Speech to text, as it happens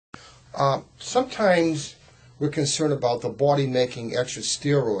Sometimes we're concerned about the body making extra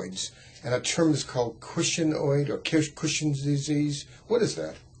steroids, and a term is called Cushing's or Cushing's disease. What is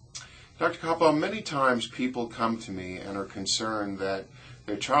that? Dr. Koppel, many times people come to me and are concerned that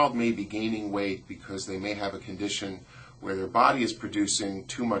their child may be gaining weight because they may have a condition where their body is producing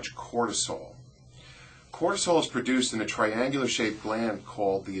too much cortisol. Cortisol is produced in a triangular-shaped gland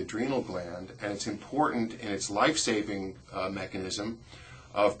called the adrenal gland, and it's important in its life-saving mechanism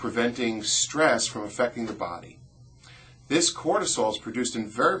of preventing stress from affecting the body. This cortisol is produced in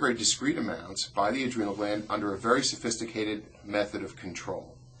very, very discrete amounts by the adrenal gland under a very sophisticated method of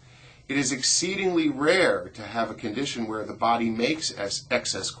control. It is exceedingly rare to have a condition where the body makes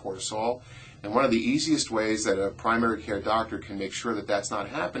excess cortisol, and one of the easiest ways that a primary care doctor can make sure that that's not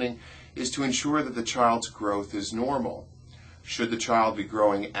happening is to ensure that the child's growth is normal. Should the child be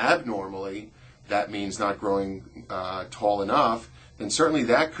growing abnormally, that means not growing tall enough, then certainly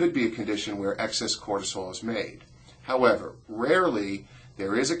that could be a condition where excess cortisol is made. However, rarely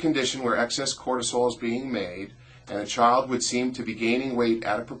there is a condition where excess cortisol is being made and a child would seem to be gaining weight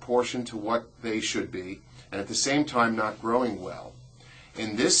out of proportion to what they should be, and at the same time not growing well.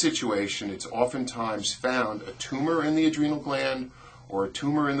 In this situation, it's oftentimes found a tumor in the adrenal gland or a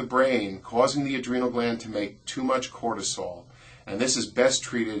tumor in the brain causing the adrenal gland to make too much cortisol, and this is best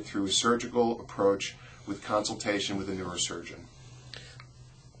treated through a surgical approach with consultation with a neurosurgeon.